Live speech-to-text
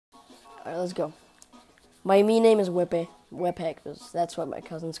Alright, let's go. My me name is Wepe. Wepe, because that's what my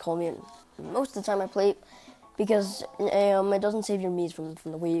cousins call me. And most of the time I play because it doesn't save your Mii's from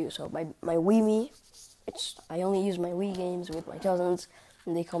the Wii U. So my Wii Me, I only use my Wii games with my cousins,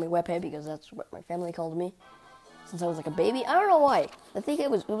 and they call me Wepe because that's what my family called me since I was like a baby. I don't know why. I think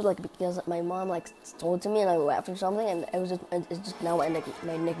it was like because my mom like told it to me and I laughed or something, and it's just now my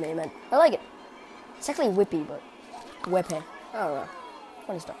nickname, and I like it. It's actually Whippy, but Wepe. I don't know.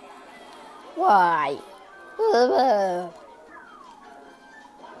 Funny stuff. Why?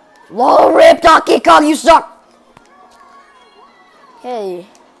 Low rip Donkey Kong, you suck! Hey.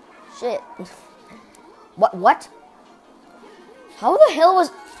 Shit. What? How the hell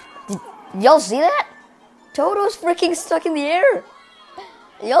was... Did y'all see that? Toad was freaking stuck in the air.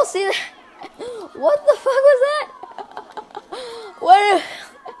 Y'all see that? What the fuck was that?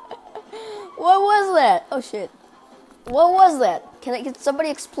 What was that? Oh shit. What was that? Can somebody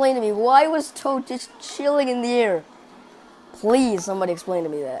explain to me why was Toad just chilling in the air? Please, somebody explain to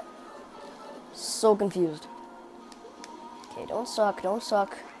me that. So confused. Okay, don't suck.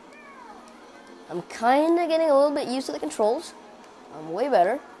 I'm kinda getting a little bit used to the controls. I'm way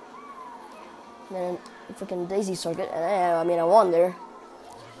better than the freaking Daisy circuit. And I won there.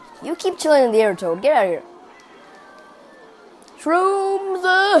 You keep chilling in the air, Toad. Get out of here.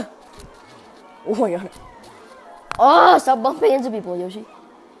 Shrooms! Oh my god. Oh, stop bumping into people, Yoshi.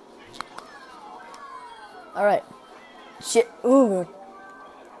 Alright. Shit. Oh, god.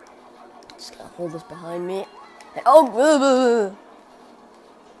 Just gotta hold this behind me. Oh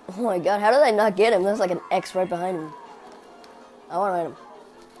my god, how did I not get him? There's like an X right behind him. I want to hit him.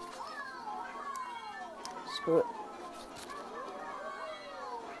 Screw it.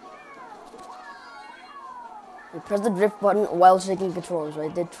 You press the drift button while shaking controllers, right?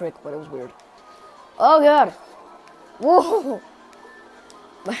 It did trick, but it was weird. Oh god! Whoa!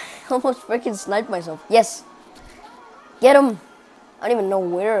 I almost freaking sniped myself. Yes! Get him! I don't even know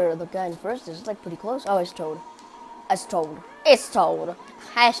where the guy in first is. It's like pretty close. Oh, it's Toad. It's Toad. It's Toad.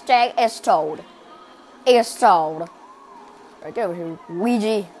 Hashtag it's Toad. It's Toad. Alright, get over here.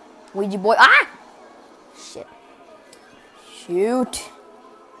 Ouija boy. Ah! Shit. Shoot.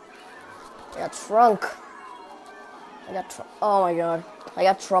 I got trunk. Oh my god. I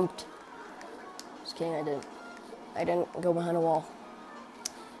got trumped. Just kidding, I didn't. I didn't go behind a wall.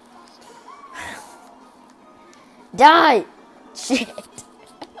 Die! Shit.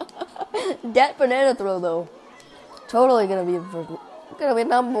 That banana throw though. Totally gonna be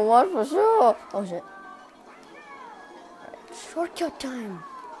number one for sure. Oh shit. Right, shortcut time.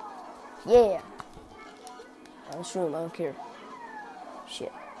 Yeah. I'm shroom, I don't care.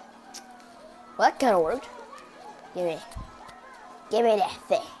 Shit. Well, that kinda worked. Give me that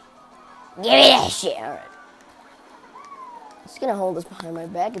thing. Give me that shit. Alright. Just gonna hold this behind my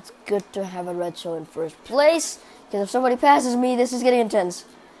back. It's good to have a red show in first place. Because if somebody passes me, this is getting intense.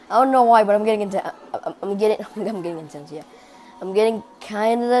 I don't know why, but I'm getting intense. I'm getting intense, yeah. I'm getting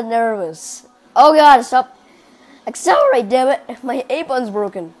kinda nervous. Oh god, stop. Accelerate, damn it. My A-bun's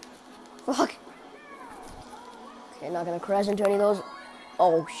broken. Fuck. Okay, not gonna crash into any of those.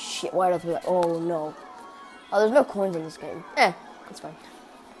 Oh shit, why did I throw that? Oh no. Oh, there's no coins in this game. That's fine.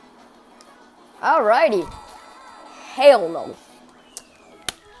 Alrighty. Hell no.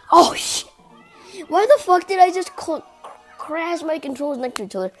 Oh shit. Why the fuck did I just crash my controls next to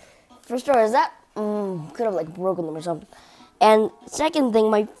each other? For starters, that could have like broken them or something. And second thing,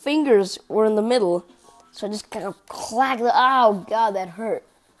 my fingers were in the middle, so I just kind of clacked. Oh god, that hurt.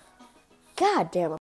 God damn it.